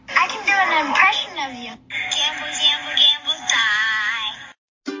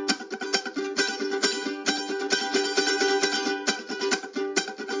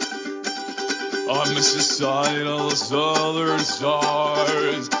It's the sight of the southern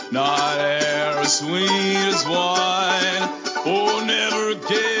stars, night air as sweet as wine. Oh, never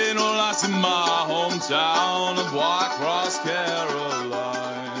again will I see my hometown of White Cross,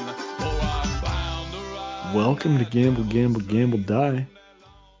 Caroline. Oh, I'm bound to ride. Welcome to Gamble, Gamble, Gamble, Die.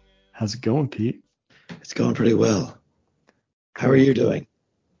 How's it going, Pete? It's going pretty well. How are you doing?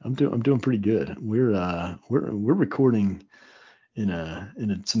 I'm doing pretty good. We're recording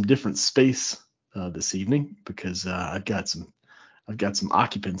in some different space this evening because I've got some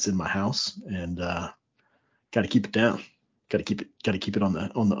occupants in my house and got to keep it down. Got to keep it on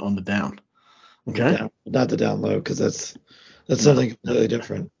the down. Okay. Not the down low, because that's something completely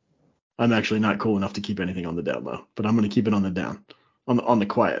different. I'm actually not cool enough to keep anything on the down low, but I'm going to keep it on the down, on the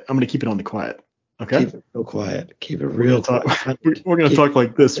quiet. I'm going to keep it on the quiet. Okay. Keep it real quiet. Keep it real quiet. We're going to talk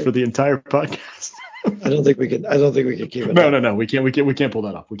like this for the entire podcast. I don't think we can keep it. No. We can't pull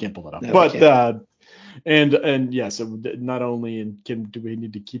that off. No, But and yeah, so not only do we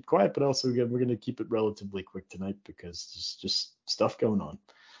need to keep quiet, but also again, we're going to keep it relatively quick tonight because there's just stuff going on.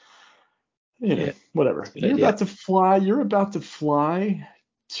 Yeah. Whatever. You're about to fly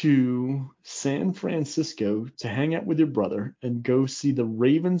to San Francisco to hang out with your brother and go see the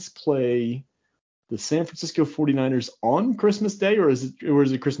Ravens play the San Francisco 49ers on Christmas Day, or is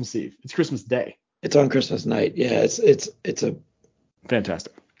it Christmas Eve? It's Christmas Day. It's on Christmas night. Yeah, it's a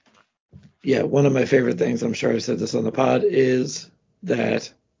fantastic. Yeah, one of my favorite things, I'm sure I've said this on the pod, is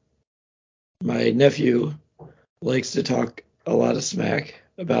that my nephew likes to talk a lot of smack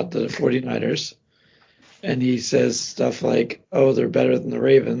about the 49ers. And he says stuff like, oh, they're better than the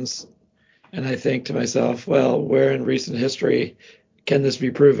Ravens. And I think to myself, well, where in recent history can this be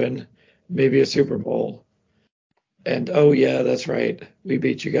proven? Maybe a Super Bowl. And, oh, yeah, that's right. We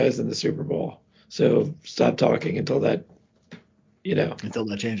beat you guys in the Super Bowl. So stop talking until that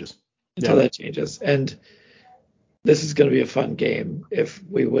changes. That changes. And this is going to be a fun game if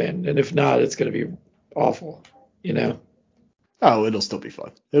we win. And if not, it's going to be awful, Oh, it'll still be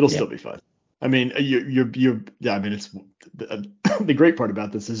fun. Still be fun. I mean, I mean, it's the great part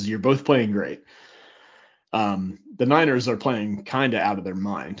about this is you're both playing great. The Niners are playing kind of out of their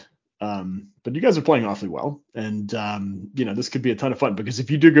mind. But you guys are playing awfully well. And, this could be a ton of fun because if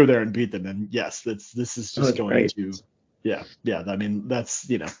you do go there and beat them, then yes, this is just going great. to. Yeah. I mean, that's,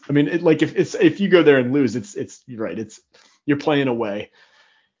 if you go there and lose, it's you're right. You're playing away.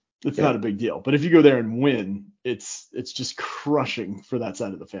 It's not a big deal. But if you go there and win, it's just crushing for that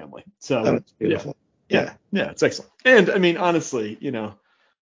side of the family. So it's beautiful. Yeah, it's excellent. And I mean, honestly,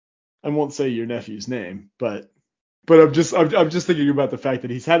 I won't say your nephew's name, but I'm just thinking about the fact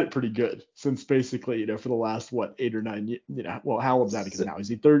that he's had it pretty good since basically, for the last 8 or 9 years, well, how old is that now? Is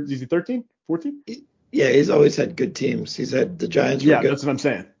he 13, 14? Yeah, he's always had good teams. He's had the Giants were good. Yeah, that's what I'm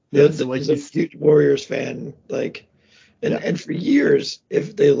saying. Yeah, he's a huge Warriors fan, and for years,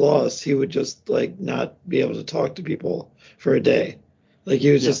 if they lost, he would just not be able to talk to people for a day. He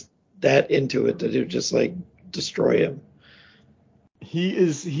was just that into it that it would just destroy him. He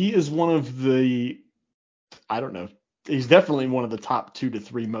is one of the, I don't know, he's definitely one of the top 2 to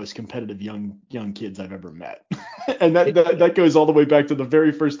 3 most competitive young kids I've ever met. And that goes all the way back to the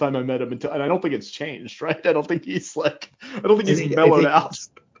very first time I met him, and I don't think it's changed, right? I don't think he's mellowed out.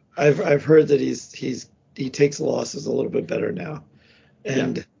 I've heard that he takes losses a little bit better now.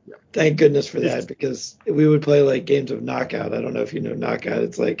 And thank goodness for that, because we would play games of knockout. I don't know if you know knockout.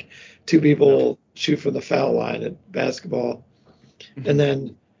 It's 2 people shoot from the foul line at basketball. Mm-hmm. And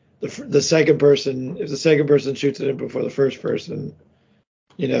then the second person, if the second person shoots it in before the first person,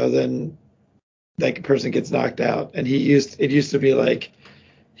 then that person gets knocked out. And it used to be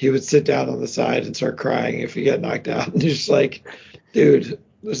he would sit down on the side and start crying if he got knocked out. And he's just dude,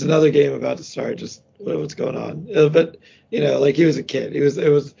 there's another game about to start. Just what's going on? But he was a kid. It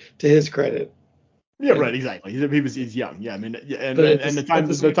was to his credit. Yeah, right, exactly. He's young. Yeah, I mean, and the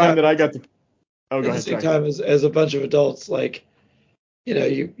time that I got to. Oh, go ahead. At the same time, as a bunch of adults,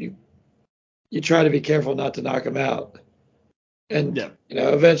 you try to be careful not to knock him out. And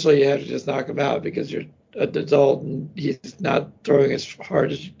eventually you have to just knock him out because you're an adult and he's not throwing as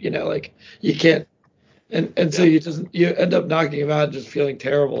hard as you can't. And so you end up knocking him out and just feeling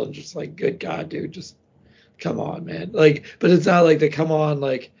terrible and just good God, dude, just come on, man. But it's not they come on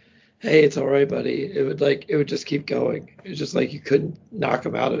hey, it's all right, buddy. It would just keep going. It was just you couldn't knock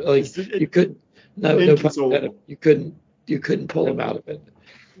him out of you couldn't you couldn't pull him out of it.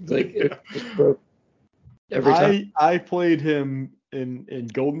 It just broke every time. I played him in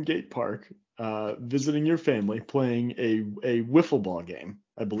Golden Gate Park, visiting your family, playing a wiffle ball game,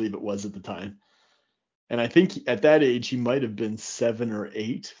 I believe it was at the time. And I think at that age he might have been 7 or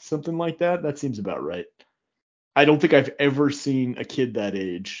 8, something like that. That seems about right. I don't think I've ever seen a kid that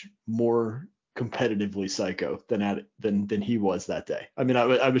age more competitively psycho than he was that day. I mean,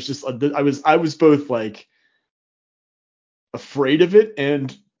 I was just I was both like afraid of it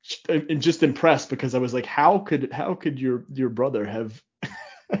and just impressed, because I was like, how could your brother have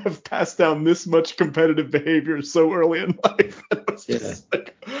passed down this much competitive behavior so early in life? I was just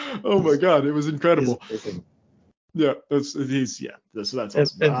like, oh my God, it was incredible. Yeah, so that's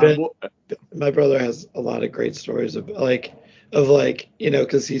awesome. And Ben, my brother has a lot of great stories of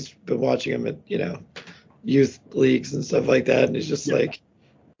because he's been watching him at youth leagues and stuff like that, and he's just like,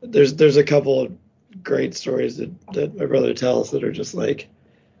 there's a couple of great stories that my brother tells that are just like,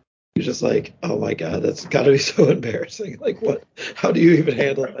 you're just like, oh my God, that's got to be so embarrassing. Like, what? How do you even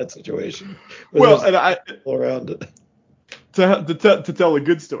handle that situation? Well, and around it. To tell a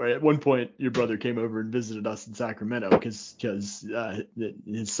good story, at one point your brother came over and visited us in Sacramento because his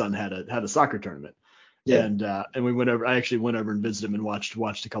son had a soccer tournament. Yeah. And we went over. I actually went over and visited him and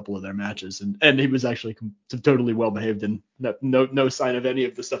watched a couple of their matches, and he was actually totally well behaved and no sign of any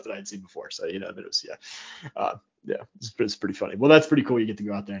of the stuff that I had seen before. So it was it's pretty funny. Well, that's pretty cool. You get to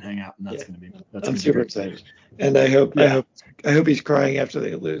go out there and hang out, and that's I'm super excited, and I hope he's crying after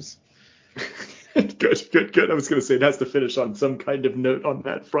they lose. Good. I was going to say it has to finish on some kind of note on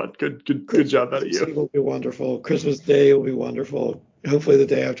that front. Good job out of you. It will be wonderful. Christmas Day will be wonderful. Hopefully the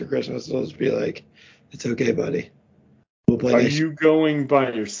day after Christmas will just be like, it's okay, buddy. We'll play. Are you going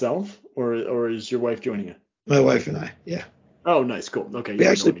by yourself, or is your wife joining you? My wife and I, yeah. Oh, nice, cool. Okay. We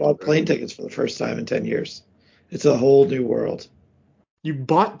actually bought plane tickets for the first time in 10 years. It's a whole new world. You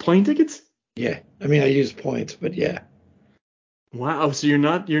bought plane tickets? Yeah. I mean, I use points, but yeah. Wow. So you're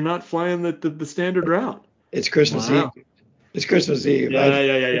not flying the standard route. It's Christmas Eve. It's Christmas Eve.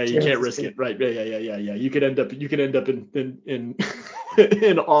 Yeah. You can't risk it, right? Yeah. You could end up in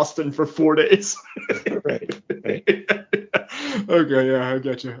in Austin for 4 days. Right. Okay. Yeah, I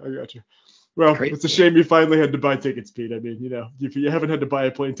got you. Well, Crazy. It's a shame you finally had to buy tickets, Pete. I mean, if you haven't had to buy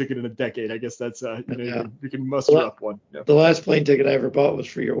a plane ticket in a decade, I guess that's you can muster up one. Yeah. The last plane ticket I ever bought was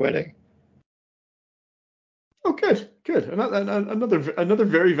for your wedding. Oh, good. Another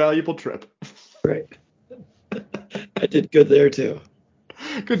very valuable trip. Right. I did good there too.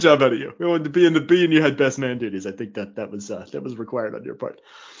 Good job out of you. To be in you had best man duties. I think that was required on your part.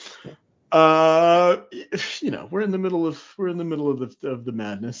 We're in the middle of the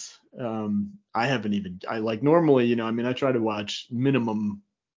madness. Normally, I try to watch minimum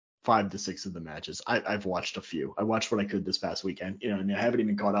 5 to 6 of the matches. I've watched a few. I watched what I could this past weekend. I haven't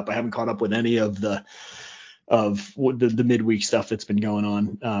even caught up. I haven't caught up with any of the midweek stuff that's been going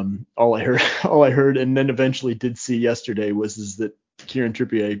on. All I heard, and then eventually did see yesterday is that Kieran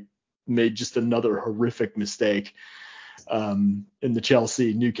Trippier made just another horrific mistake in the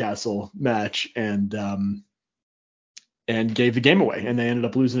Chelsea Newcastle match and gave the game away, and they ended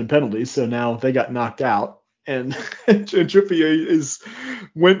up losing in penalties. So now they got knocked out, and Trippier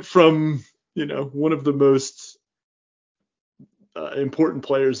went from one of the most important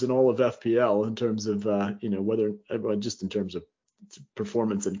players in all of FPL in terms of just in terms of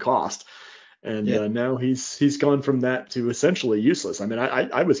performance and cost. And now he's gone from that to essentially useless. I mean,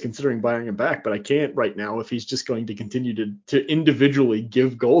 I was considering buying him back, but I can't right now if he's just going to continue to individually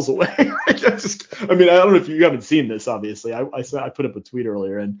give goals away. I don't know if you haven't seen this, obviously. I put up a tweet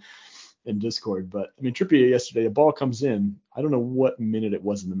earlier in Discord, but I mean, Trippier yesterday, a ball comes in. I don't know what minute it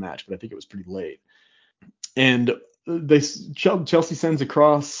was in the match, but I think it was pretty late. And Chelsea sends a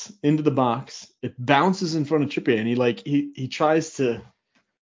cross into the box. It bounces in front of Trippier, and he tries to.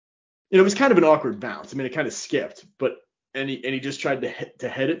 It was kind of an awkward bounce. I mean, it kind of skipped, and he just tried to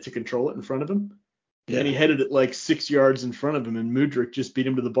head it to control it in front of him. Yeah. And he headed it like 6 yards in front of him, and Mudryk just beat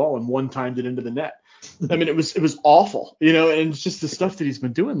him to the ball and one-timed it into the net. I mean, it was awful, and it's just the stuff that he's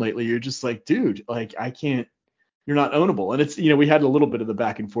been doing lately. You're just like, dude, like I can't. You're not ownable. And it's we had a little bit of the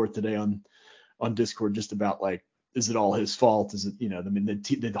back and forth today on Discord just about like, is it all his fault? Is it, I mean,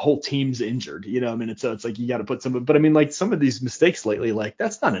 the whole team's injured, I mean, it's like you got to put but I mean, like some of these mistakes lately, like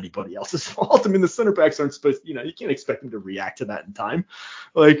that's not anybody else's fault. I mean, the center backs aren't supposed, you can't expect them to react to that in time.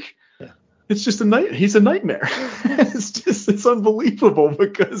 Like, it's just he's a nightmare. It's unbelievable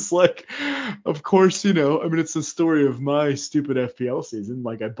because like, of course, I mean, it's the story of my stupid FPL season.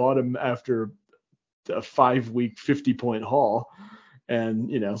 Like I bought him after a 5-week 50-point haul. And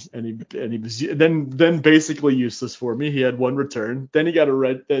he was then basically useless for me. He had one return, then he got a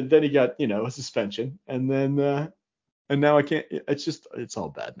red, then he got a suspension, and then and now I can't. It's all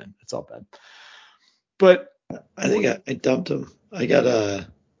bad, man. It's all bad. But I think I dumped him. I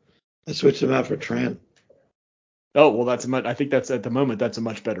switched him out for Trent. Oh, well, I think that's at the moment, that's a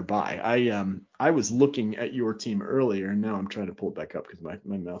much better buy. I was looking at your team earlier, and now I'm trying to pull it back up because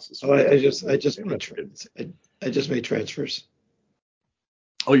my mouse is. Oh, I just made transfers.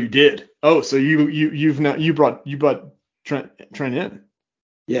 Oh, you did. Oh, so you brought Trent in.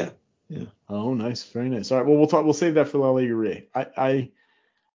 Yeah. Yeah. Oh, nice, very nice. All right, well, we'll save that for La Liga Re. I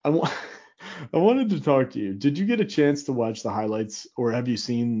want. I wanted to talk to you. Did you get a chance to watch the highlights, or have you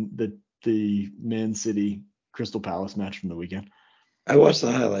seen the Man City Crystal Palace match from the weekend? I watched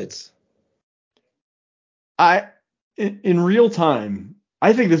the highlights. In real time,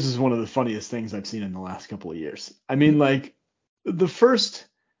 I think this is one of the funniest things I've seen in the last couple of years. I mean, like the first,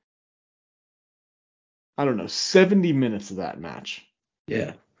 I don't know, 70 minutes of that match.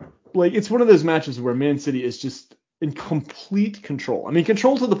 Yeah. Like it's one of those matches where Man City is just in complete control. I mean,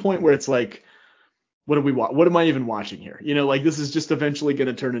 control to the point where it's like, what do we want? What am I even watching here? You know, like this is just eventually going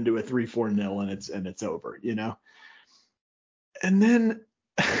to turn into a 3-4-0 and it's over, you know? And then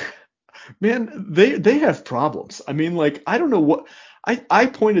man, they have problems. I mean, like, I don't know what I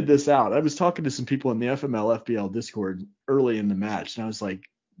pointed this out. I was talking to some people in the FML FBL Discord early in the match, and I was like,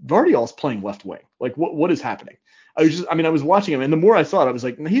 Vardiol's playing left wing. Like, what is happening? I was watching him, and the more I saw it, I was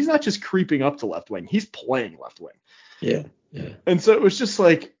like, he's not just creeping up to left wing, he's playing left wing. Yeah, yeah. And so it was just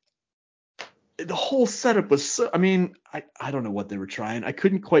like the whole setup was so. I mean, I don't know what they were trying. I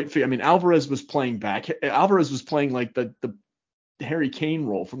couldn't quite figure. I mean, Alvarez was playing back. Alvarez was playing like the Harry Kane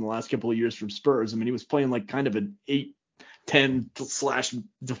role from the last couple of years from Spurs. I mean, he was playing like kind of an 8-10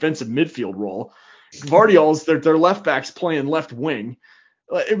 / defensive midfield role. Vardiol's their left backs playing left wing.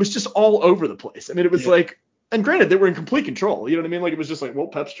 It was just all over the place. I mean, it was like, and granted, they were in complete control. You know what I mean? Like, it was just like, well,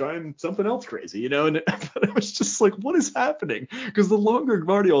 Pep's trying something else crazy, you know? And it was just like, what is happening? Because the longer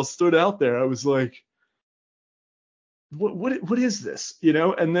Vardiol stood out there, I was like, what is this? You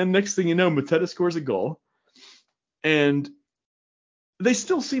know? And then next thing you know, Mateta scores a goal. And they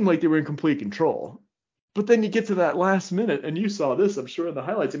still seem like they were in complete control. But then you get to that last minute, and you saw this, I'm sure, in the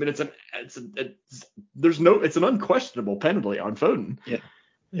highlights. I mean, it's an unquestionable penalty on Foden. Yeah.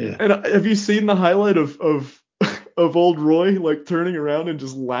 Yeah. And have you seen the highlight of old Roy like turning around and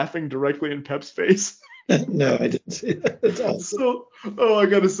just laughing directly in Pep's face? No, I didn't see that. That's awesome. So, I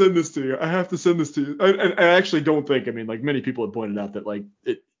got to send this to you. I have to send this to you. I actually don't think. I mean, like many people have pointed out that like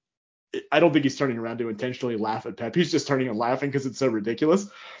I don't think he's turning around to intentionally laugh at Pep. He's just turning and laughing because it's so ridiculous.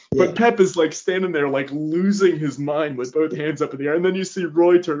 Yeah. But Pep is like standing there like losing his mind with both hands up in the air, and then you see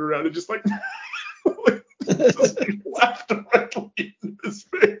Roy turn around and just like, just laugh directly in his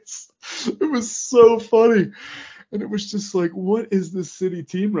face. It was so funny, and it was just like, what is this City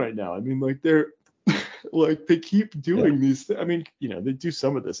team right now? I mean, like they're like they keep doing these. I mean, you know, they do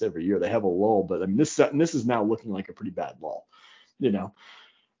some of this every year. They have a lull, but I mean, this is now looking like a pretty bad lull, you know.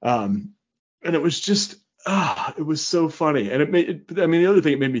 And it was just, it was so funny. And I mean, the other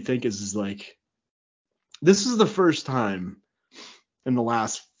thing it made me think is like, this is the first time in the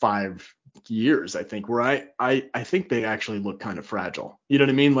last 5 years, I think, where I think they actually look kind of fragile. You know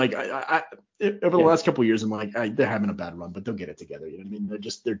what I mean? Like over the last couple of years, I'm like, they're having a bad run, but they'll get it together. You know what I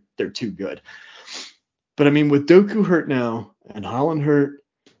mean? They're too good. But I mean, with Doku hurt now and Haaland hurt,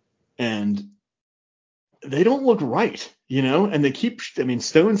 and they don't look right, you know, and they keep, I mean,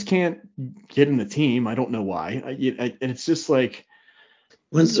 Stones can't get in the team. I don't know why. And it's just like,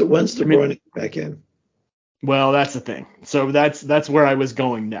 when's De Bruyne back in? Well, that's the thing. So that's where I was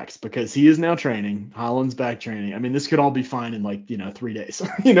going next, because he is now training. Haaland's back training. I mean, this could all be fine in like, 3 days.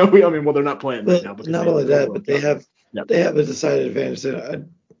 You know, well, they're not playing right now. Not only that, but they have a decided advantage.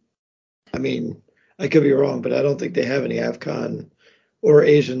 I mean, I could be wrong, but I don't think they have any AFCON or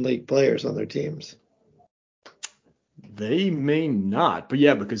Asian League players on their teams. They may not, but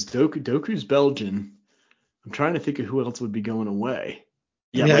yeah, because Doku's Belgian. I'm trying to think of who else would be going away.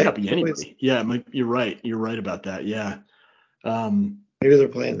 Yeah, it might not be anybody. Yeah, you're right. You're right about that. Yeah. Maybe they're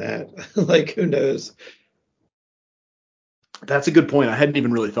playing that. Like, who knows? That's a good point. I hadn't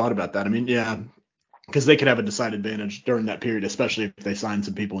even really thought about that. I mean, yeah, because they could have a decided advantage during that period, especially if they sign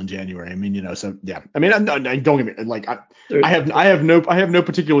some people in January. I mean, so yeah. I mean, don't get me like I have no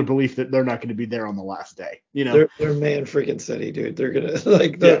particular belief that they're not going to be there on the last day. You know, they're Man freaking City, dude. They're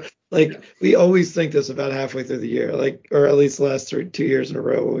gonna we always think this about halfway through the year, like, or at least the last 2 years in a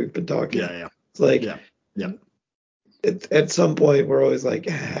row when we've been talking. Yeah. It's like at some point we're always like,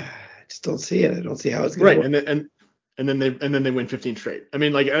 I just don't see it. I don't see how it's going to work. And then they win 15 straight. I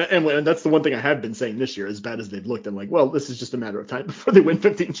mean, like, and that's the one thing I have been saying this year, as bad as they've looked. I'm like, well, this is just a matter of time before they win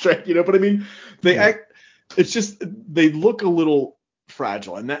 15 straight, you know. But I mean, it's just they look a little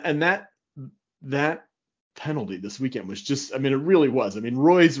fragile, and that penalty this weekend was just, I mean, it really was. I mean,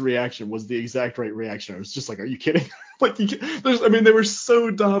 Roy's reaction was the exact right reaction. I was just like, are you kidding? Like, I mean, they were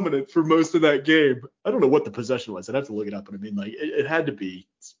so dominant for most of that game. I don't know what the possession was. I'd have to look it up, but I mean, like, it had to be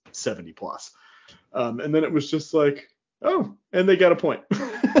 70 plus. And then it was just like, oh, and they got a point.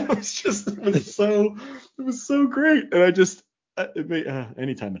 It was so great. And I just,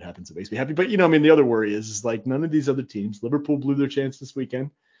 anytime it happens, it makes me happy. But, I mean, the other worry is like none of these other teams, Liverpool blew their chance this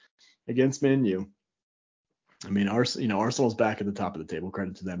weekend against Man U. I mean, Arsenal's back at the top of the table.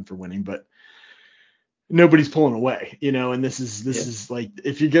 Credit to them for winning, but nobody's pulling away, and this is like,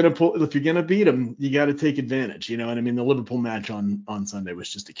 if you're gonna beat them, you got to take advantage, and I mean, the Liverpool match on Sunday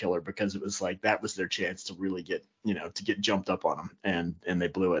was just a killer because it was like that was their chance to really get, to get jumped up on them, and they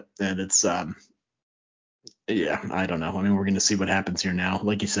blew it. And it's I don't know. I mean, we're gonna see what happens here now.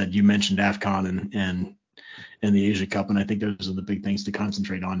 Like you said, you mentioned AFCON and the Asia Cup, and I think those are the big things to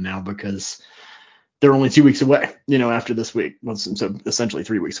concentrate on now because they're only 2 weeks away, after this week. Well, so essentially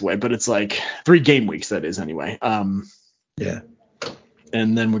 3 weeks away, but it's like 3 game weeks, that is, anyway. Yeah.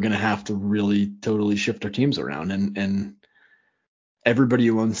 And then we're going to have to really totally shift our teams around. And everybody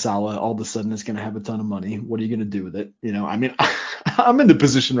who owns Salah all of a sudden is going to have a ton of money. What are you going to do with it? I mean, I'm in the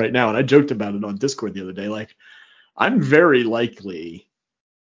position right now, and I joked about it on Discord the other day. Like, I'm very likely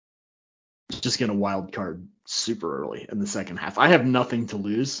just going to wild card super early in the second half. I have nothing to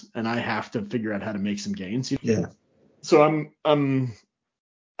lose, and I have to figure out how to make some gains. Yeah. So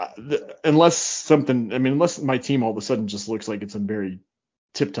unless my team all of a sudden just looks like it's in very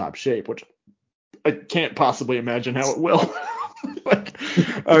tip-top shape, which I can't possibly imagine how it will. Like,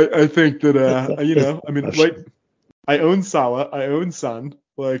 I think that I mean, like, I own Salah, I own Son.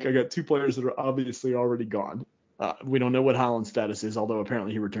 Like, I got 2 players that are obviously already gone. We don't know what Haaland's status is, although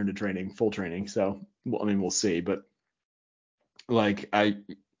apparently he returned to training, full training. So, I mean, we'll see. But, like, I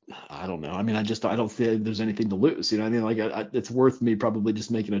don't know. I mean, I don't think there's anything to lose. I mean, like, it's worth me probably just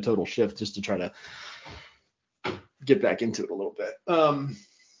making a total shift just to try to get back into it a little bit.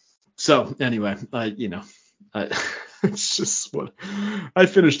 So, anyway, it's just what I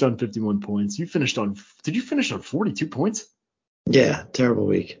finished on 51 points. Did you finish on 42 points? Yeah, terrible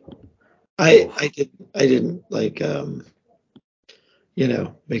week. I didn't make a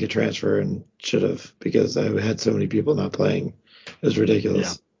transfer and should have, because I had so many people not playing. It was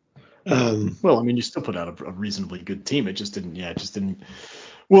ridiculous. Yeah. Well, I mean, you still put out a reasonably good team. It just didn't.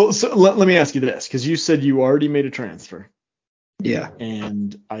 Well, so let me ask you this, because you said you already made a transfer. Yeah.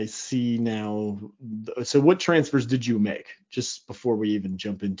 And I see now. So what transfers did you make just before we even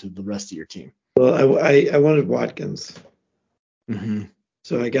jump into the rest of your team? Well, I wanted Watkins. Mm-hmm.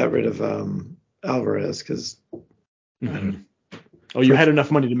 So I got rid of Alvarez because I don't know. Oh, you had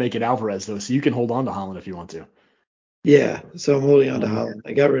enough money to make it Alvarez, though, so you can hold on to Haaland if you want to. Yeah, so I'm holding on to Haaland.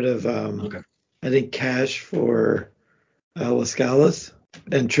 I got rid of I think Cash for Lascalas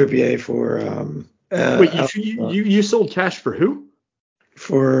and Trippier for wait, you sold Cash for who?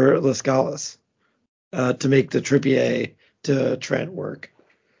 For Lascalas to make the Trippier to Trent work.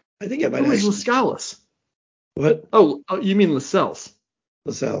 I think it might. Who is Lascalas? What? Oh, you mean Lascelles?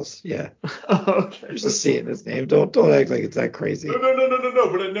 Lascelles, yeah. Okay. There's a C in his name. Don't act like it's that crazy. No. But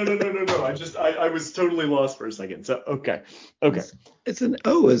no. I was totally lost for a second. So okay. It's an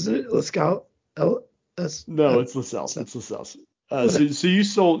O, isn't it? Lascal. No, it's Lascelles. It's Lascelles.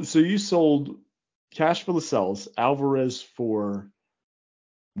 So you sold Cash for Lascelles, Alvarez for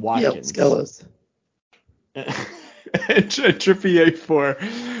Watkins. Yeah, Lascelles. And Trippier for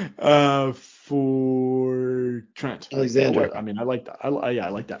Trent. Alexander. I mean, I like that. I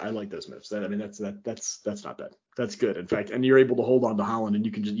like that. I like those moves. That's not bad. That's good. In fact, and you're able to hold on to Haaland, and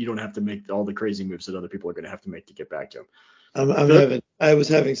you don't have to make all the crazy moves that other people are going to have to make to get back to him. I was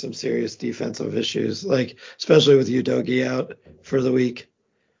having some serious defensive issues, like especially with Udogie out for the week.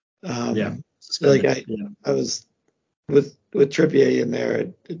 I was with Trippier in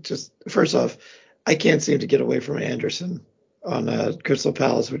there. It just, first off, I can't seem to get away from Anderson on Crystal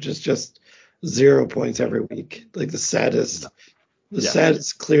Palace, which is just 0 points every week. Like the saddest.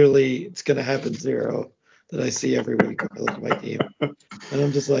 Clearly it's going to happen 0 that I see every week when I look at my team, and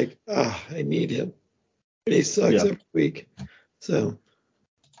I'm just like, I need him. He sucks every week. So.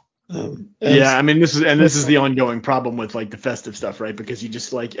 I mean, this is the ongoing problem with like the festive stuff, right? Because you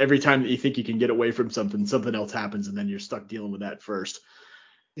just like every time that you think you can get away from something else happens, and then you're stuck dealing with that first.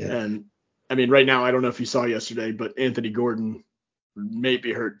 Yeah. And I mean, right now, I don't know if you saw yesterday, but Anthony Gordon may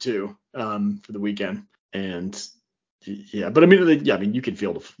be hurt too for the weekend. And but I mean, you can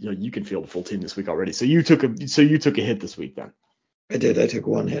field a full team this week already. So you took a hit this week then. I did. I took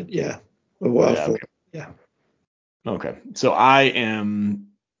one hit. Yeah. Okay. So I am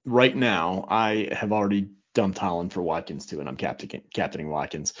right now. I have already dumped Holland for Watkins too, and I'm captaining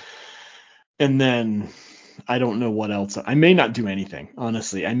Watkins. And then I don't know what else. I may not do anything,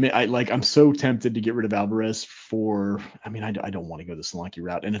 honestly. I'm so tempted to get rid of Alvarez I don't want to go the Solanke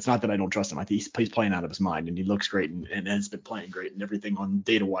route. And it's not that I don't trust him. I think he's playing out of his mind, and he looks great and has been playing great, and everything on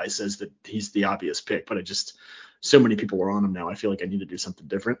data-wise says that he's the obvious pick. But so many people are on him now. I feel like I need to do something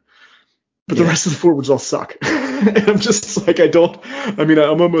different. But the rest of the forwards all suck. And I'm just like,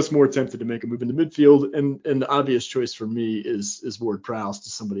 I'm almost more tempted to make a move in the midfield. And the obvious choice for me is Ward-Prowse to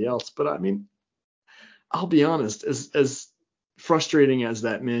somebody else. But I'll be honest, as frustrating as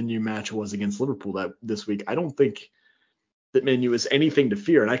that Man U match was against Liverpool this week, I don't think that Man U is anything to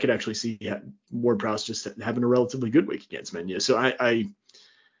fear. And I could actually see Ward-Prowse just having a relatively good week against Man U. So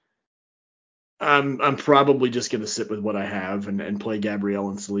I'm probably just going to sit with what I have and play Gabriel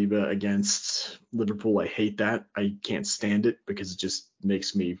and Saliba against Liverpool. I hate that. I can't stand it because it just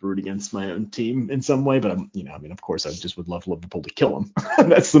makes me root against my own team in some way. But of course, I just would love Liverpool to kill them.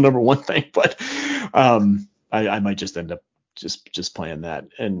 That's the number one thing. But I might just end up just playing that.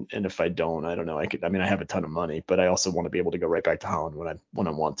 And if I don't, I don't know. I have a ton of money, but I also want to be able to go right back to Holland when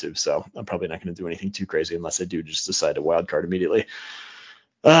I want to. So I'm probably not going to do anything too crazy unless I do just decide to wild card immediately.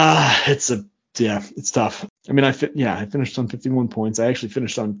 It's tough. I finished on 51 points. I actually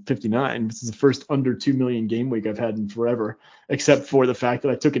finished on 59. This is the first under 2 million game week I've had in forever, except for the fact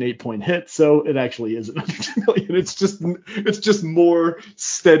that I took an 8-point hit. So it actually isn't under 2 million. It's just more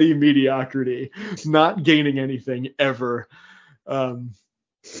steady mediocrity, not gaining anything ever.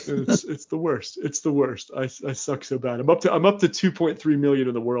 It's the worst. It's the worst. I suck so bad. I'm up to 2.3 million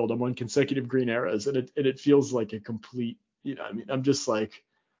in the world. I'm on consecutive green eras, and it feels like a complete. I'm just like.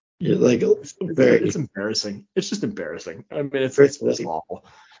 You're like it's embarrassing. It's just embarrassing. It's just awful.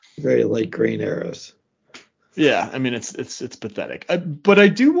 Very light green arrows. Yeah, it's pathetic. But I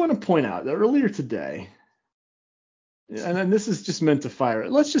do want to point out that earlier today, and then this is just meant to fire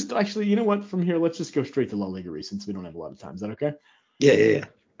it. Let's just actually, you know what? From here, let's just go straight to La Liga since we don't have a lot of time. Is that okay? Yeah.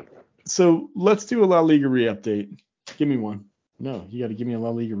 So let's do a La Liga update. Give me one. No, you got to give me a La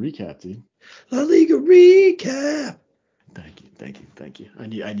Liga recap, dude. La Liga recap. Thank you. I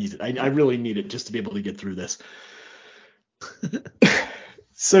need it. I really need it just to be able to get through this.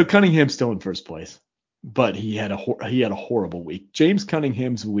 So Cunningham's still in first place, but he had a horrible week. James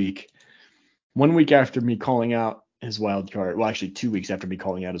Cunningham's week, 1 week after me calling out his wild card. Well, actually 2 weeks after me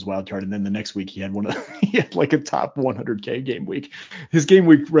calling out his wild card, and then the next week he had like a top 100K game week. His game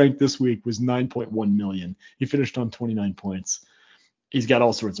week rank this week was 9.1 million. He finished on 29 points. He's got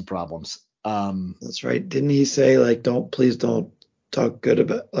all sorts of problems. That's right. Didn't he say please don't talk good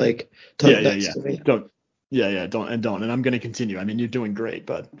about nice to me? Don't. Don't. And I'm going to continue. You're doing great,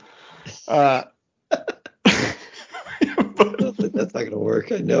 but I don't think that's not going to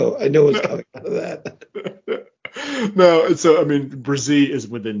work. I know what's coming out of that. No, so Brazil is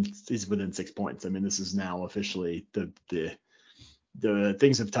within 6 points. This is now officially the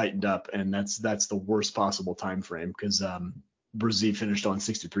things have tightened up, and that's the worst possible time frame because Brazil finished on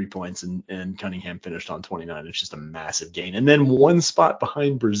 63 points and Cunningham finished on 29. It's just a massive gain. And then one spot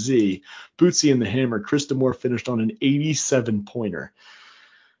behind Brazil, Bootsy and the Hammer, Krista Moore finished on an 87-pointer.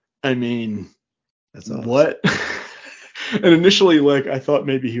 That's awesome. What? And initially, I thought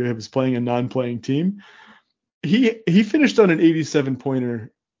maybe he was playing a non-playing team. He finished on an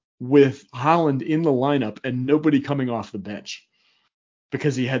 87-pointer with Holland in the lineup and nobody coming off the bench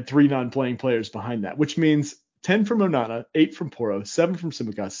because he had 3 non-playing players behind that, which means 10 from Onana, 8 from Porro, 7 from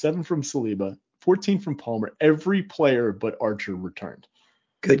Tsimikas, 7 from Saliba, 14 from Palmer. Every player but Archer returned.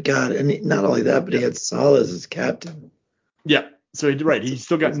 Good God. And not only that, but he had Salah as his captain. Yeah. So he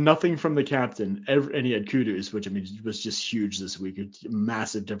still got nothing from the captain, and he had Kudus, which was just huge this week, a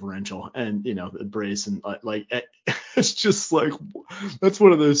massive differential, and the brace and it's just that's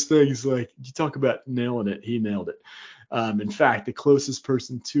one of those things. You talk about nailing it, he nailed it. In fact, the closest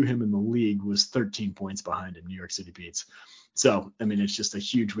person to him in the league was 13 points behind him, New York City Beats. So it's just a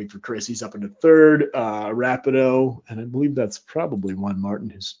huge week for Chris. He's up into third, Rapido, and I believe that's probably Juan Martin,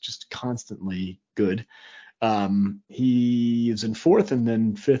 who's just constantly good. He is in fourth, and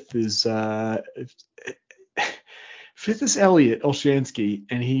then fifth is Elliot Olshansky,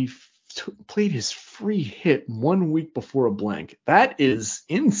 and he played his free hit 1 week before a blank. That is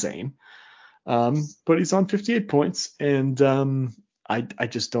insane. But he's on 58 points, and I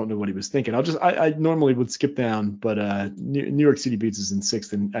just don't know what he was thinking. I normally would skip down, but New York City Beats is in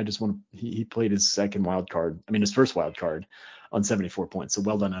sixth, and I just want to. He played his his first wild card on 74 points. So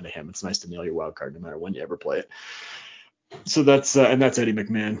well done out of him. It's nice to nail your wild card no matter when you ever play it. So that's Eddie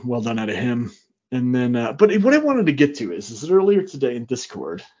McMahon. Well done out of him. And then, but what I wanted to get to is earlier today in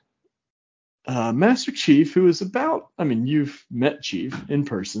Discord, Master Chief, who is about, I mean, you've met Chief in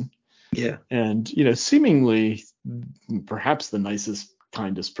person, Yeah. and seemingly perhaps the nicest,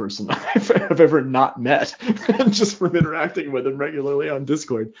 kindest person I've ever not met, just from interacting with him regularly on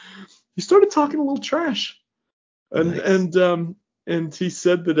Discord. He started talking a little trash, and Nice. and he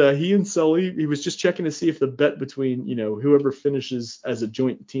said that he and Sully, he was just checking to see if the bet between whoever finishes as a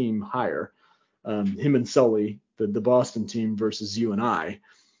joint team higher, him and Sully, the Boston team versus you and I.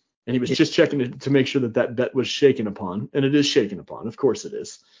 And he was Yeah. just checking to make sure that bet was shaken upon, and it is shaken upon. Of course it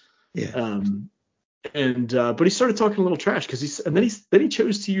is. Yeah. But he started talking a little trash because then he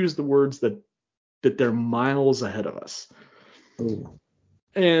chose to use the words that they're miles ahead of us, Ooh.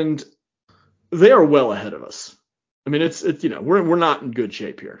 and they are well ahead of us. I mean, it's we're not in good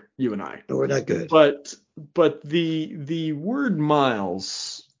shape here, you and I. No, we're not good. But the word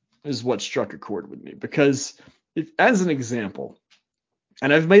miles is what struck a chord with me, because as an example.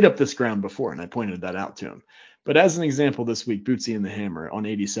 And I've made up this ground before, and I pointed that out to him. But as an example, this week, Bootsy and the Hammer on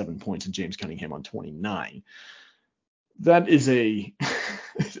 87 points and James Cunningham on 29. That is a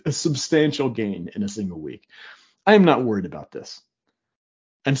substantial gain in a single week. I am not worried about this.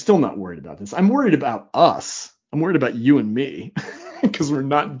 I'm still not worried about this. I'm worried about us. I'm worried about you and me because we're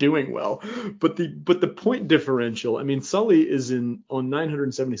not doing well. But the point differential, I mean, Sully is on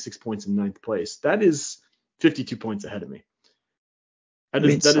 976 points in ninth place. That is 52 points ahead of me. That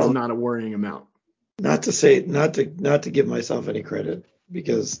is not a worrying amount. Not to give myself any credit,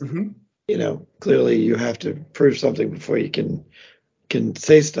 because clearly you have to prove something before you can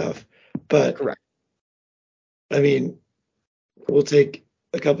say stuff. But Correct. I mean, we'll take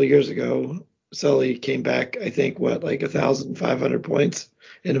a couple of years ago. Sully came back, I think, like 1,500 points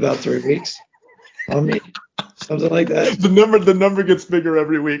in about 3 weeks on me, something like that. The number gets bigger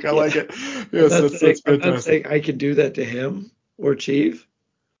every week. I like it. Yes, that's fantastic. I'm not saying I can do that to him or Chief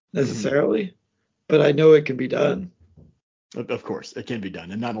necessarily, but I know it can be done. Of course, it can be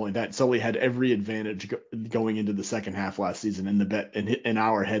done, and not only that, Sully had every advantage going into the second half last season in the bet in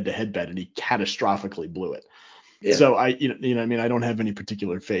our head-to-head bet, and he catastrophically blew it. Yeah. So I mean, I don't have any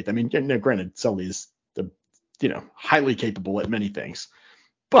particular faith. I mean, granted, Sully is highly capable at many things,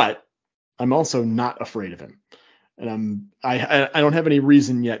 but I'm also not afraid of him, and I don't have any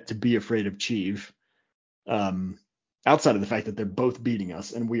reason yet to be afraid of Chief. Outside of the fact that they're both beating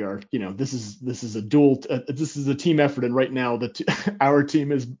us, and we are, this is a dual, this is a team effort, and right now our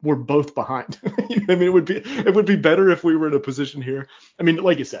team we're both behind. I mean, it would be better if we were in a position here. I mean,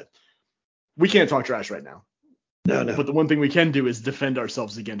 like you said, we can't talk trash right now. No. But the one thing we can do is defend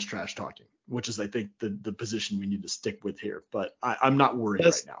ourselves against trash talking, which is, I think, the position we need to stick with here. But I'm not worried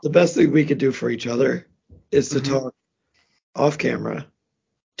right now. The best thing we could do for each other is to talk off camera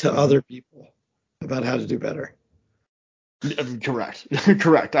to other people about how to do better. Correct.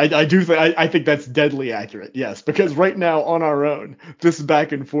 I do think I think that's deadly accurate. Yes, because right now on our own, this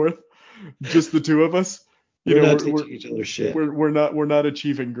back and forth, just the two of us, we're not teaching each other shit. We're not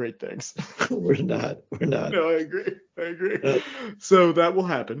achieving great things. We're not. No, I agree. So that will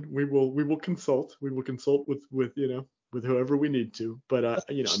happen. We will consult. We will consult with whoever we need to. But I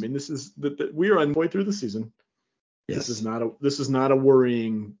mean, this is we are on the way through the season. Yes. This is not a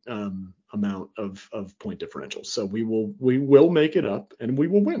worrying amount of point differential. So we will make it up, and we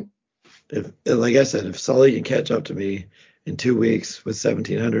will win. Like I said, if Sully can catch up to me in 2 weeks with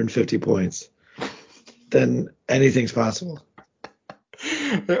 1,750 points, then anything's possible.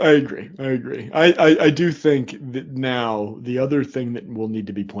 I agree. I do think that now the other thing that will need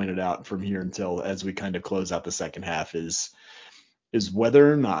to be pointed out from here until as we kind of close out the second half is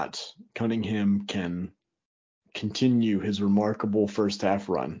whether or not Cunningham can continue his remarkable first half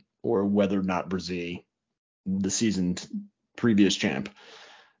run, or whether or not Brazil, the seasoned previous champ,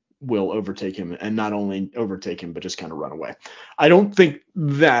 will overtake him, and not only overtake him, but just kind of run away. I don't think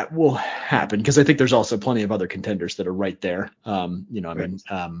that will happen, because I think there's also plenty of other contenders that are right there. I mean,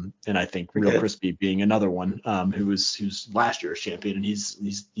 and I think Real Crispy being another one, who's last year's champion, and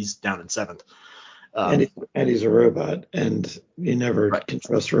he's down in seventh. And he's a robot, and you never can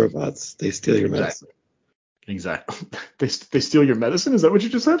trust robots. They steal your medicine. Exactly. They steal your medicine? Is that what you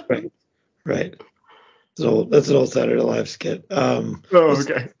just said? Right. That's an old Saturday Night Live skit.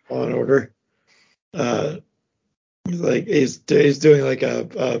 Okay. Law and Order. He's doing like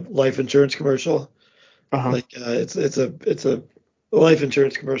a life insurance commercial. Like it's a life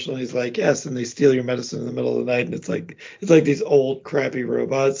insurance commercial, and he's like, yes, and they steal your medicine in the middle of the night, and it's like these old crappy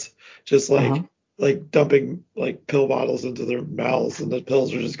robots just like dumping like pill bottles into their mouths, and the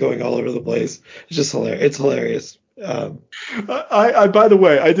pills are just going all over the place. It's just hilarious. It's hilarious. I by the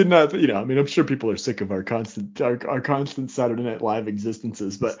way, I did not, I mean, I'm sure people are sick of our constant Saturday Night Live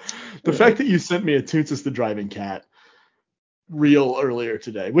existences, but the fact that you sent me a Toonsis the Driving Cat reel earlier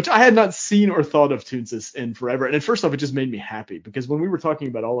today, which I had not seen or thought of Toonsis in forever. And first off, it just made me happy because when we were talking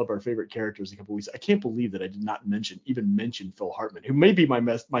about all of our favorite characters a couple weeks, I can't believe that I did not even mention Phil Hartman, who may be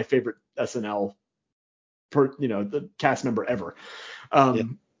my favorite SNL the cast member ever.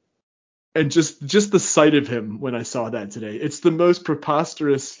 And just the sight of him when I saw that today, it's the most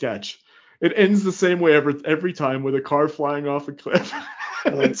preposterous sketch. It ends the same way every time, with a car flying off a cliff.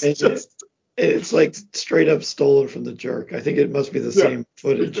 It's like straight up stolen from The Jerk. I think it must be the same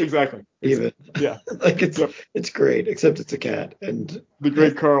footage. Exactly. Even. Yeah. Like it's great, except it's a cat. And the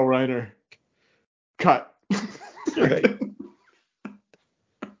great Carl Reiner. Cut. Right.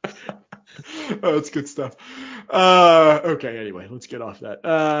 Oh, that's good stuff. Okay, anyway, let's get off that.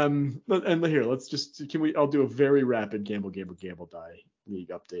 And here, I'll do a very rapid Gamble Die League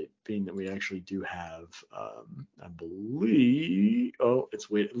update, being that we actually do have, I believe,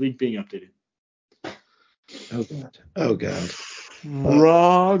 league being updated. Oh God.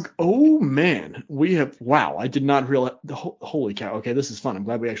 Rog. Oh man, wow, I did not realize, holy cow. Okay, this is fun. I'm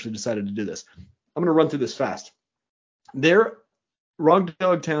glad we actually decided to do this. I'm going to run through this fast. Rog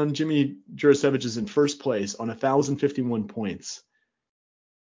Dogtown, Jimmy Jurasevich is in first place on 1,051 points.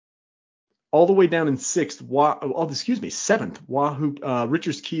 All the way down in seventh, Wahoo,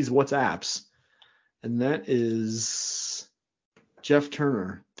 Richards Keys WhatsApps. And that is Jeff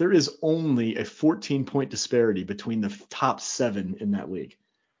Turner. There is only a 14-point disparity between the top 7 in that league.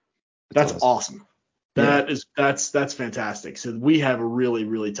 That's awesome. That's fantastic. So we have a really,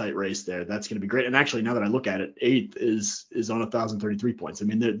 really tight race there. That's going to be great. And actually, now that I look at it, 8th is on 1,033 points. I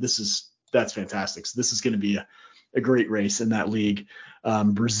mean, that's fantastic. So this is going to be a great race in that league.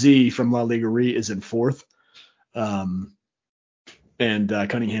 Brzee from La Liga Re is in 4th. And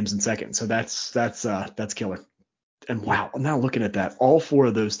Cunningham's in 2nd. So that's killer. And wow, now looking at that, all 7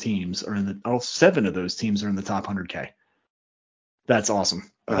 of those teams are in the top 100K. That's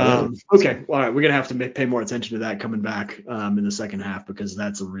awesome. Okay, all right, we're gonna have to pay more attention to that coming back in the second half, because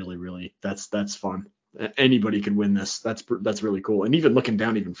that's a really, really that's fun. Anybody could win this. That's really cool. And even looking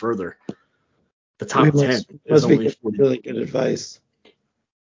down even further, the top 10 is only 40. Really good advice.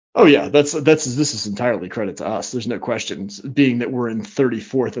 Oh yeah, this is entirely credit to us. There's no questions, being that we're in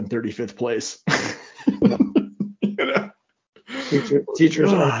 34th and 35th place.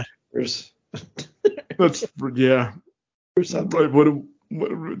 Teachers are teachers. That's Or something. Right.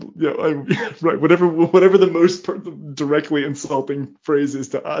 Whatever the most directly insulting phrase is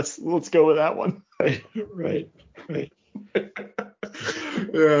to us, let's go with that one. Right.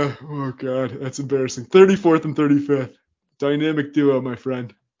 Yeah. Oh God, that's embarrassing. 34th and 35th, dynamic duo, my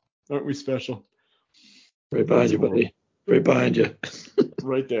friend. Aren't we special? Right behind you, buddy. Right behind you.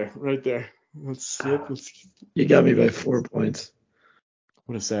 Right there. Let's. You got me by 4 points.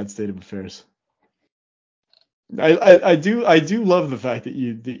 What a sad state of affairs. I do love the fact that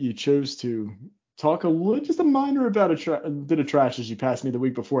you chose to talk just a minor about a bit of trash as you passed me the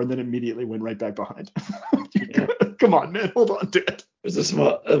week before, and then immediately went right back behind. Yeah. Come on, man, hold on to it. There's a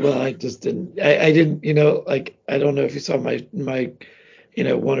small. Well, I just didn't. I didn't. I don't know if you saw my 1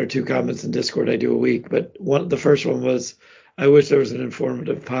 or 2 comments in Discord I do a week, but the first one was, I wish there was an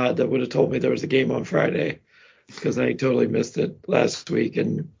informative pod that would have told me there was a game on Friday, because I totally missed it last week,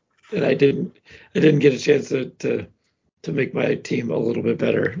 and I didn't get a chance to make my team a little bit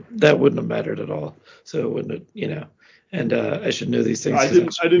better. That wouldn't have mattered at all. So it wouldn't have, and I should know these things. I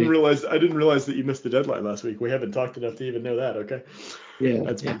didn't realize that you missed the deadline last week. We haven't talked enough to even know that. Okay. Yeah.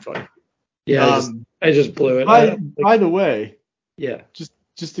 That's been funny. Yeah. I just blew it. By the way. Yeah.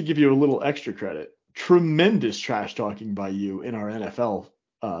 Just to give you a little extra credit, tremendous trash talking by you in our NFL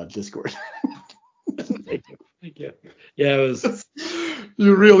Discord. Thank you. Yeah, it was.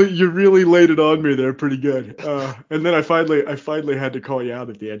 You really laid it on me there, pretty good. And then I finally had to call you out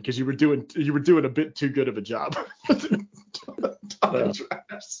at the end, because you were doing a bit too good of a job.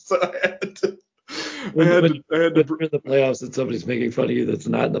 So I had to. When you're in the playoffs and somebody's making fun of you that's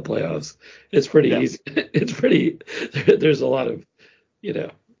not in the playoffs, it's pretty easy. It's pretty. There's a lot of,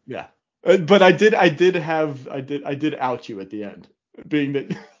 Yeah. But I did out you at the end, being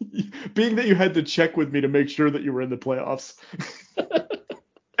that you had to check with me to make sure that you were in the playoffs.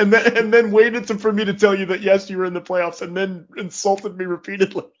 and then waited for me to tell you that yes, you were in the playoffs, and then insulted me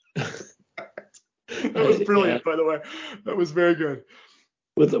repeatedly. That was brilliant, by the way. That was very good.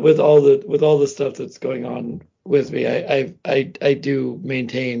 With all the stuff that's going on with me, I do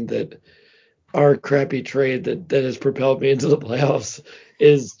maintain that our crappy trade that has propelled me into the playoffs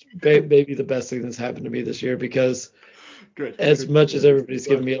is maybe the best thing that's happened to me this year, because Good. as Good. much as everybody's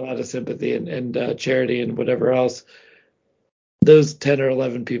given me a lot of sympathy and charity and whatever else, those 10 or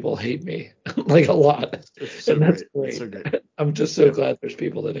 11 people hate me like a lot. It's so And that's great. It's great. so great. I'm just so glad there's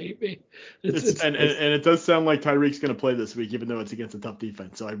people that hate me. And it does sound like Tyreek's going to play this week, even though it's against a tough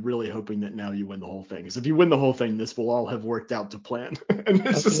defense. So I'm really hoping that now you win the whole thing. Because if you win the whole thing, this will all have worked out to plan. And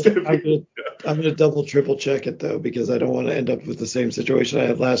it's just going to be. I'm going to double, triple check it, though, because I don't want to end up with the same situation I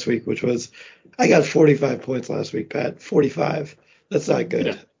had last week, which was I got 45 points last week, Pat. 45. That's not good.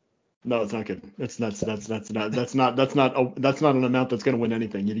 Yeah. No, it's not good. That's not an amount that's going to win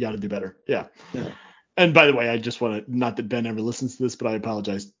anything. You got to do better. Yeah. No. And by the way, I just want to, not that Ben ever listens to this, but I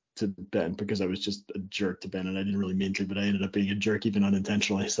apologize to Ben because I was just a jerk to Ben and I didn't really mean to, but I ended up being a jerk even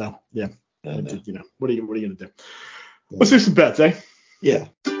unintentionally. So yeah, what are you going to do? Let's do some bets, eh? Yeah.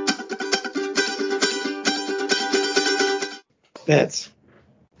 Bets.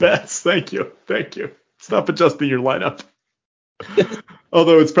 Thank you. Stop adjusting your lineup.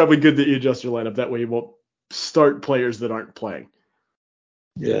 Although it's probably good that you adjust your lineup. That way you won't start players that aren't playing.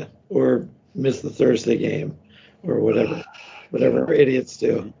 Yeah. Or miss the Thursday game or whatever idiots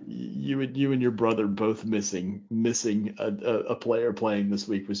do. You and your brother both missing a player playing this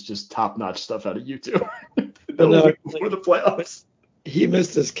week was just top-notch stuff out of you two. Before the playoffs. He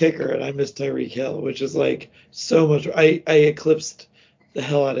missed his kicker and I missed Tyreek Hill, which is like so much. I eclipsed the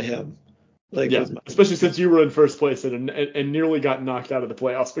hell out of him. Like, yeah, especially since you were in first place and nearly got knocked out of the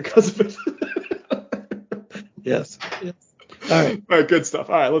playoffs because of it. Yes. All right, good stuff.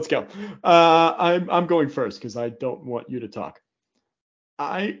 All right, let's go. I'm going first because I don't want you to talk.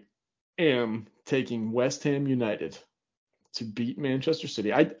 I am taking West Ham United to beat Manchester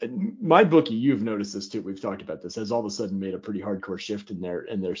City. My bookie, you've noticed this too. We've talked about this. Has all of a sudden made a pretty hardcore shift in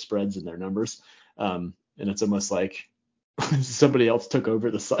their spreads and their numbers. And it's almost like somebody else took over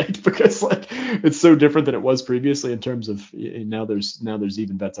the site because like it's so different than it was previously in terms of now there's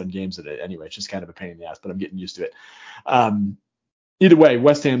even bets on games in it. Anyway, it's just kind of a pain in the ass, but I'm getting used to it. Either way,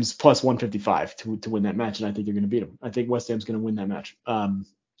 West Ham's plus 155 to win that match, and I think they're going to beat them. I think West Ham's going to win that match.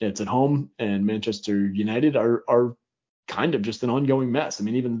 It's at home, and Manchester United are kind of just an ongoing mess. I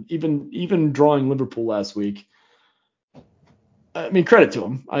mean, even drawing Liverpool last week. I mean, credit to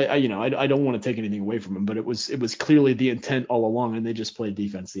them. I don't want to take anything away from them, but it was clearly the intent all along, and they just played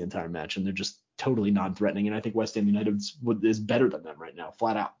defense the entire match, and they're just totally non-threatening. And I think West Ham United is better than them right now,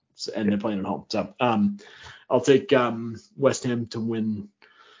 flat out. And they're playing at home. So I'll take West Ham to win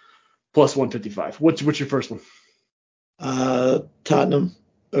plus 155. What's your first one? Tottenham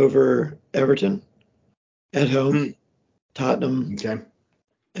over Everton at home. Tottenham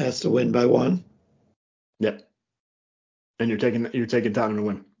has to win by 1. Yep. And you're taking Tottenham to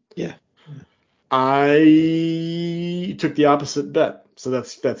win. Yeah. I took the opposite bet, so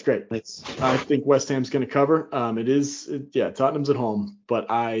that's great. Nice. I think West Ham's going to cover. Tottenham's at home,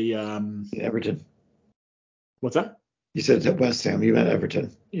 but Everton. What's that? You said West Ham. You meant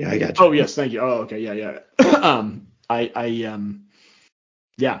Everton. Yeah, I got you. Oh yes, thank you. Oh okay, yeah.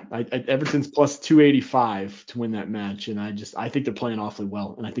 Everton's plus 285 to win that match, and I think they're playing awfully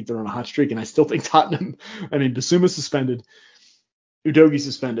well, and I think they're on a hot streak, and I still think Tottenham. I mean, Basuma's suspended, Udogie's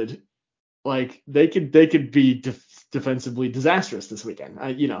suspended. Like they could be defensively disastrous this weekend.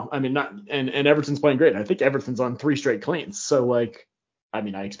 And Everton's playing great. I think Everton's on 3 straight cleans. So like, I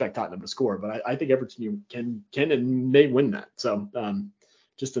mean, I expect Tottenham to score, but I think Everton can and may win that. So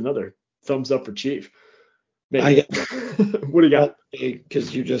just another thumbs up for Chief. Maybe. What do you got?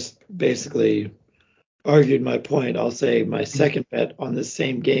 Because you just basically argued my point. I'll say my second bet on the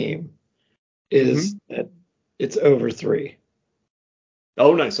same game is that it's over 3.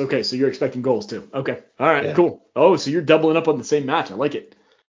 Oh, nice. Okay, so you're expecting goals too. Okay. All right, cool. Oh, so you're doubling up on the same match. I like it.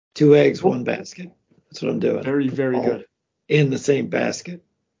 2 eggs, 1 basket. That's what I'm doing. Very, very good. In the same basket.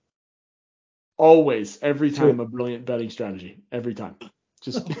 Always, every time a brilliant betting strategy. Every time.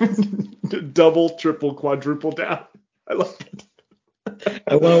 Just double, triple, quadruple down. I love it.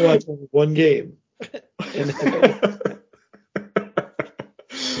 I want to watch one game.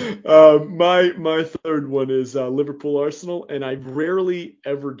 My third one is Liverpool Arsenal, and I rarely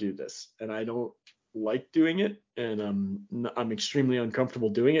ever do this, and I don't like doing it, and I'm extremely uncomfortable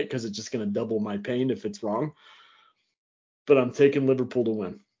doing it because it's just going to double my pain if it's wrong. But I'm taking Liverpool to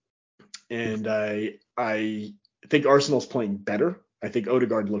win, and I think Arsenal's playing better. I think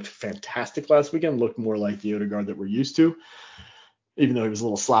Odegaard looked fantastic last weekend, looked more like the Odegaard that we're used to, even though he was a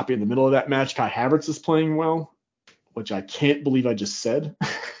little sloppy in the middle of that match. Kai Havertz is playing well, which I can't believe I just said.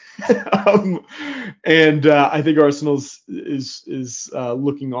 I think Arsenal's is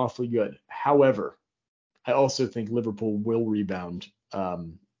looking awfully good. However, I also think Liverpool will rebound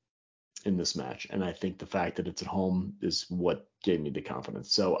in this match, and I think the fact that it's at home is what gave me the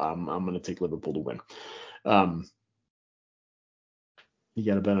confidence. So I'm going to take Liverpool to win. You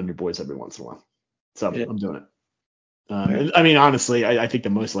got to bet on your boys every once in a while. So I'm doing it. And, I mean, honestly, I think the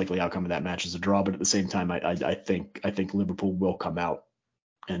most likely outcome of that match is a draw, but at the same time, I think Liverpool will come out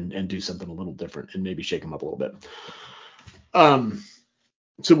and do something a little different and maybe shake them up a little bit.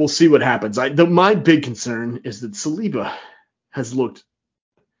 So we'll see what happens. My big concern is that Saliba has looked.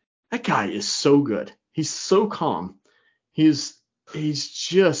 That guy is so good. He's so calm. He's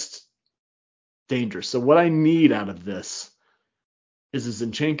just dangerous. So what I need out of this is a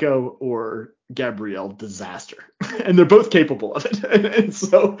Zinchenko or Gabriel disaster. And they're both capable of it. And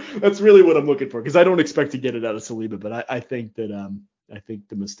so that's really what I'm looking for, because I don't expect to get it out of Saliba, but I think that I think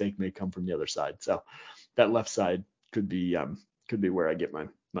the mistake may come from the other side. So that left side could be where I get my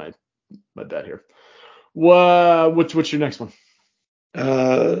bet here. What's your next one?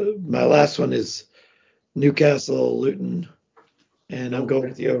 My last one is Newcastle Luton, and I'm going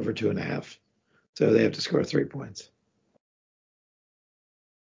with the over 2.5. So they have to score 3 points.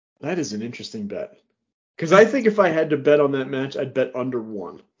 That is an interesting bet. Because I think if I had to bet on that match, I'd bet under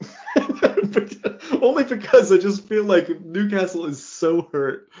 1. Only because I just feel like Newcastle is so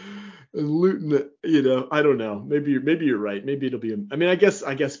hurt. And Luton, I don't know. Maybe you're right. Maybe it'll be. I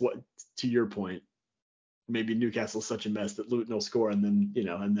guess what, to your point, maybe Newcastle's such a mess that Luton will score, and then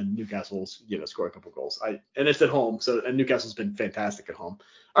Newcastle will score a couple goals. And it's at home, and Newcastle's been fantastic at home.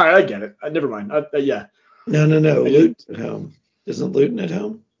 All right, I get it. Never mind. Yeah. No. Luton's at home. Isn't Luton at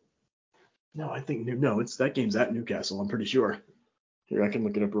home? No, I think it's that game's at Newcastle. I'm pretty sure. Here, I can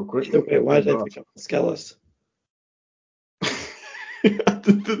look it up real quick. Okay, why did I pick up Skellis?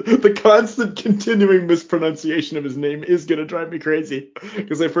 The constant continuing mispronunciation of his name is going to drive me crazy,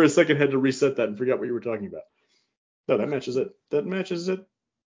 because I for a second had to reset that and forgot what you were talking about. No, that matches it.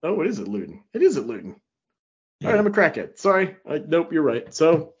 Oh, it is at Luton. It is at Luton. All right, I'm a crackhead. Sorry. Nope, you're right.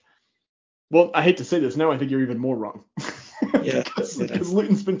 So, well, I hate to say this. Now I think you're even more wrong. Yeah, because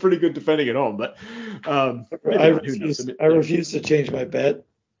Luton's been pretty good defending at home, but I refuse to change my bet,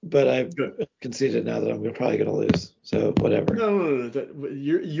 but I've conceded now that I'm probably going to lose. So whatever. No.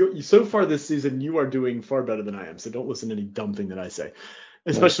 You're so far this season, you are doing far better than I am. So don't listen to any dumb thing that I say,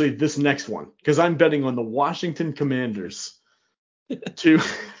 especially this next one, because I'm betting on the Washington Commanders to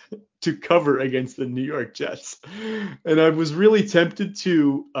cover against the New York Jets. And I was really tempted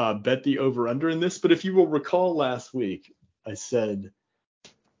to bet the over-under in this, but if you will recall last week, I said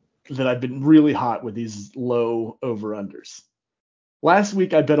that I've been really hot with these low over-unders. Last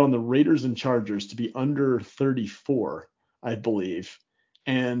week, I bet on the Raiders and Chargers to be under 34, I believe.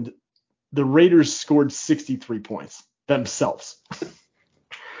 And the Raiders scored 63 points themselves.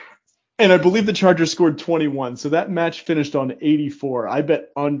 And I believe the Chargers scored 21. So that match finished on 84. I bet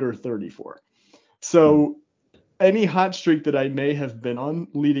under 34. So any hot streak that I may have been on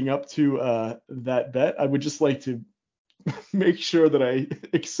leading up to that bet, I would just like to make sure that I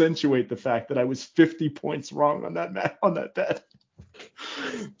accentuate the fact that I was 50 points wrong on that bet.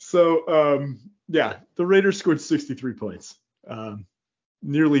 So, the Raiders scored 63 points,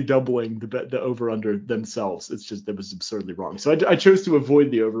 nearly doubling the over-under themselves. It's just, that was absurdly wrong. So I chose to avoid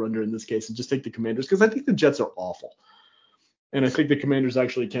the over-under in this case and just take the Commanders, because I think the Jets are awful. And I think the Commanders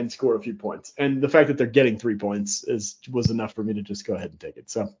actually can score a few points. And the fact that they're getting 3 points was enough for me to just go ahead and take it.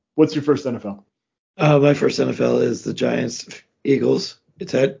 So what's your first NFL? My first NFL is the Giants-Eagles.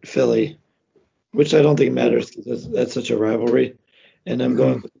 It's at Philly, which I don't think matters because that's such a rivalry. And I'm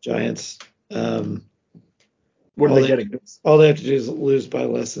going with the Giants. What are they getting? All they have to do is lose by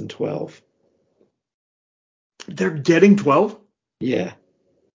less than 12. They're getting 12? Yeah.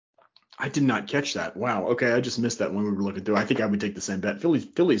 I did not catch that. Wow. Okay, I just missed that when we were looking through. I think I would take the same bet.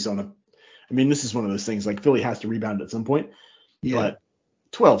 Philly's on a. I mean, this is one of those things, like Philly has to rebound at some point. Yeah. But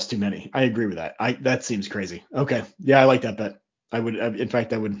 12's too many. I agree with that. That seems crazy. Okay. Yeah, I like that bet. I would,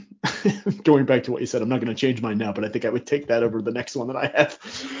 going back to what you said, I'm not going to change mine now, but I think I would take that over the next one that I have.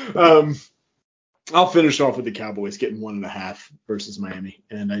 I'll finish off with the Cowboys getting 1.5 versus Miami.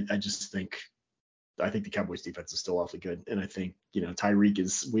 And I just think the Cowboys defense is still awfully good. And I think,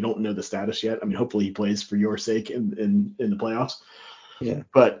 Tyreek we don't know the status yet. I mean, hopefully he plays for your sake in the playoffs. Yeah.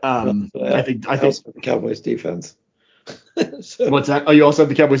 But I think the Cowboys defense. So. What's that? Oh, you also have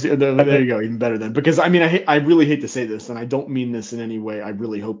the Cowboys. There you go. Even better then. Because I mean, I really hate to say this, and I don't mean this in any way. I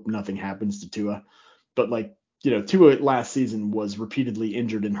really hope nothing happens to Tua. But Tua last season was repeatedly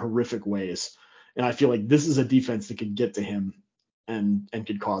injured in horrific ways. And I feel like this is a defense that could get to him and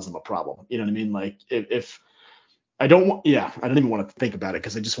could cause him a problem. You know what I mean? Like if I don't even want to think about it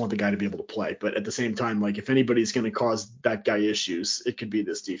because I just want the guy to be able to play. But at the same time, like if anybody's going to cause that guy issues, it could be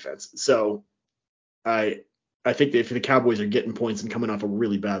this defense. So I think that if the Cowboys are getting points and coming off a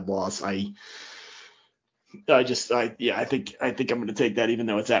really bad loss, I think I'm going to take that even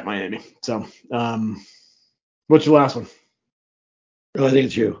though it's at Miami. So what's your last one? Oh, I think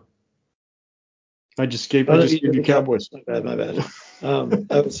it's you. I just gave you Cowboys. My bad.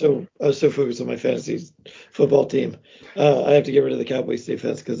 I was so focused on my fantasy football team. I have to get rid of the Cowboys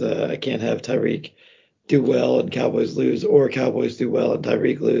defense because I can't have Tyreek do well and Cowboys lose, or Cowboys do well and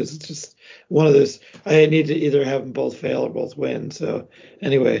Tyreek lose. It's just one of those. I need to either have them both fail or both win. So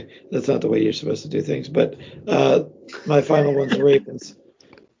anyway, that's not the way you're supposed to do things. But my final one's Ravens.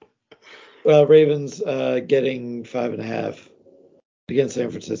 Ravens getting 5.5 against San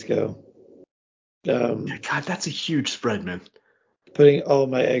Francisco. God, that's a huge spread, man. Putting all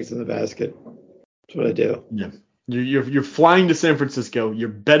my eggs in the basket. That's what I do. Yeah, you're flying to San Francisco. You're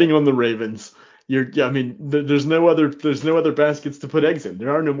betting on the Ravens. There's no other baskets to put eggs in.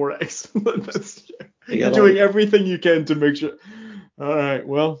 There are no more eggs. You're doing everything you can to make sure. All right.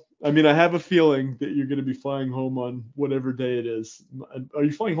 Well, I have a feeling that you're going to be flying home on whatever day it is. Are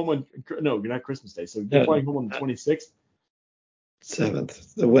you flying home on? No, you're not Christmas Day. So you're flying home on the 26th.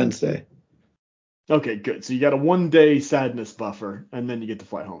 7th, the Wednesday. Okay, good. So you got a 1-day sadness buffer, and then you get to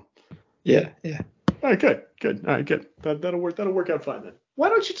fly home. Yeah. All right, good. All right, good. That'll work out fine then. Why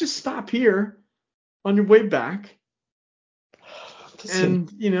don't you just stop here on your way back,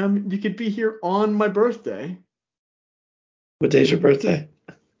 and you could be here on my birthday. What day's your birthday?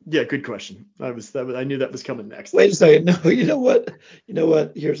 Yeah, good question. I knew that was coming next. Wait a second. No, you know what?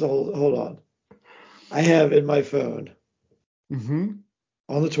 Here's hold on. I have in my phone. Mm-hmm.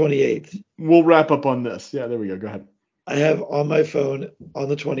 On the 28th. We'll wrap up on this. Yeah, there we go. Go ahead. I have on my phone on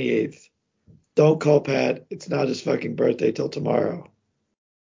the 28th. Don't call Pat. It's not his fucking birthday till tomorrow.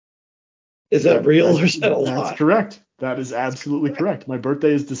 Is that real or is that a lie? That's correct. That is absolutely correct. My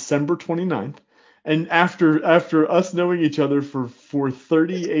birthday is December 29th. And after us knowing each other for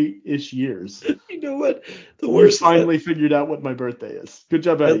 38-ish years, you know what? The worst. Finally figured out what my birthday is. Good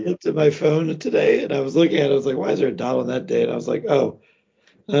job, Eddie. I looked at my phone today and I was looking at it. I was like, why is there a dot on that day? And I was like, oh.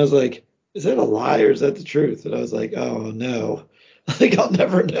 And I was like, is that a lie or is that the truth? And I was like, oh no. Like I'll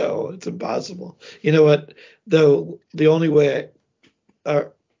never know. It's impossible. You know what? Though the only way my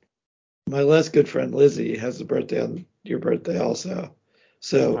less good friend Lizzie has a birthday on your birthday also.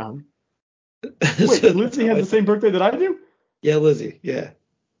 So wait, Lizzie has the same birthday that I do? Yeah, Lizzie. Yeah.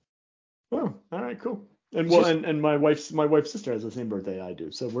 Oh, all right, cool. And my wife's sister has the same birthday I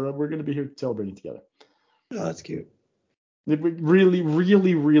do. So we're gonna be here celebrating together. Oh, that's cute. We're really,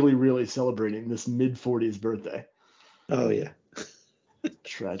 really, really, really celebrating this mid-40s birthday. Oh yeah.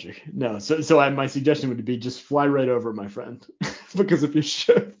 Tragic. No, so my suggestion would be just fly right over, my friend, because if you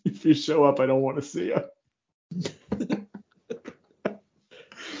show up, I don't want to see you.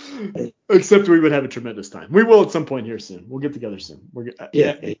 Except we would have a tremendous time. We will at some point here soon. We'll get together soon.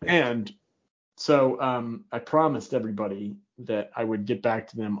 And so I promised everybody that I would get back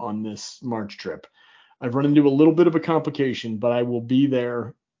to them on this March trip. I've run into a little bit of a complication, but I will be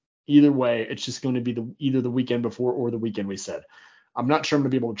there either way. It's just going to be either the weekend before or the weekend we said. I'm not sure I'm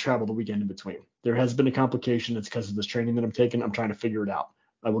going to be able to travel the weekend in between. There has been a complication. It's because of this training that I'm taking. I'm trying to figure it out.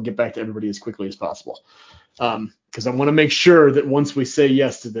 I will get back to everybody as quickly as possible. Because I want to make sure that once we say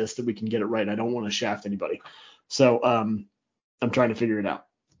yes to this, that we can get it right. I don't want to shaft anybody. So I'm trying to figure it out.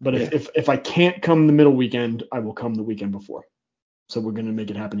 But if I can't come the middle weekend, I will come the weekend before. So we're going to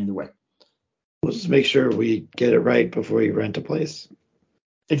make it happen either way. We'll just make sure we get it right before we rent a place.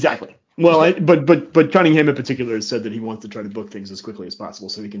 Exactly. Well, but Cunningham in particular has said that he wants to try to book things as quickly as possible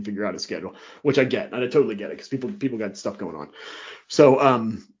so he can figure out his schedule, which I get, and I totally get it because people got stuff going on. So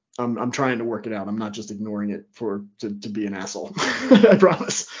I'm trying to work it out. I'm not just ignoring it to be an asshole. I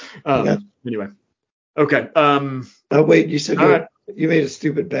promise. Anyway. Okay. Oh wait, you said you made a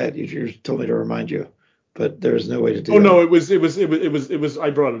stupid bet. You told me to remind you, but there was no way to do. Oh no, it was. I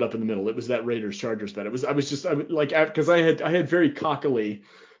brought it up in the middle. It was that Raiders Chargers bet. Because I had very cockily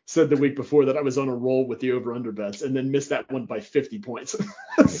said the week before that I was on a roll with the over/under bets and then missed that one by 50 points.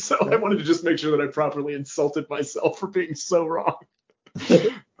 So I wanted to just make sure that I properly insulted myself for being so wrong.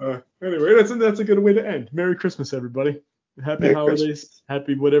 Anyway, that's a good way to end. Merry Christmas, everybody. Happy holidays. Christmas.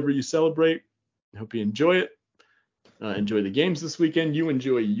 Happy whatever you celebrate. I hope you enjoy it. Enjoy the games this weekend. You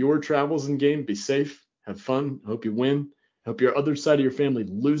enjoy your travels and game. Be safe. Have fun. Hope you win. Hope your other side of your family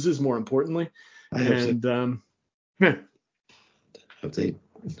loses, more importantly. I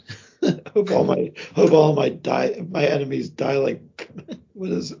hope hope all my enemies die like what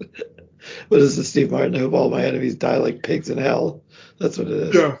is it? What is this, Steve Martin? I hope all my enemies die like pigs in hell. That's what it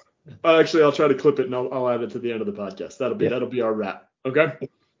is. Yeah. Actually, I'll try to clip it and I'll add it to the end of the podcast. That'll be our wrap. Okay.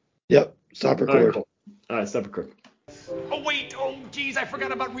 Yep. Stop All record. right, cool. All right, stop record. Oh, wait. Oh, geez, I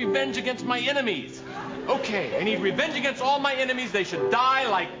forgot about revenge against my enemies. Okay, I need revenge against all my enemies. They should die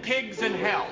like pigs in hell.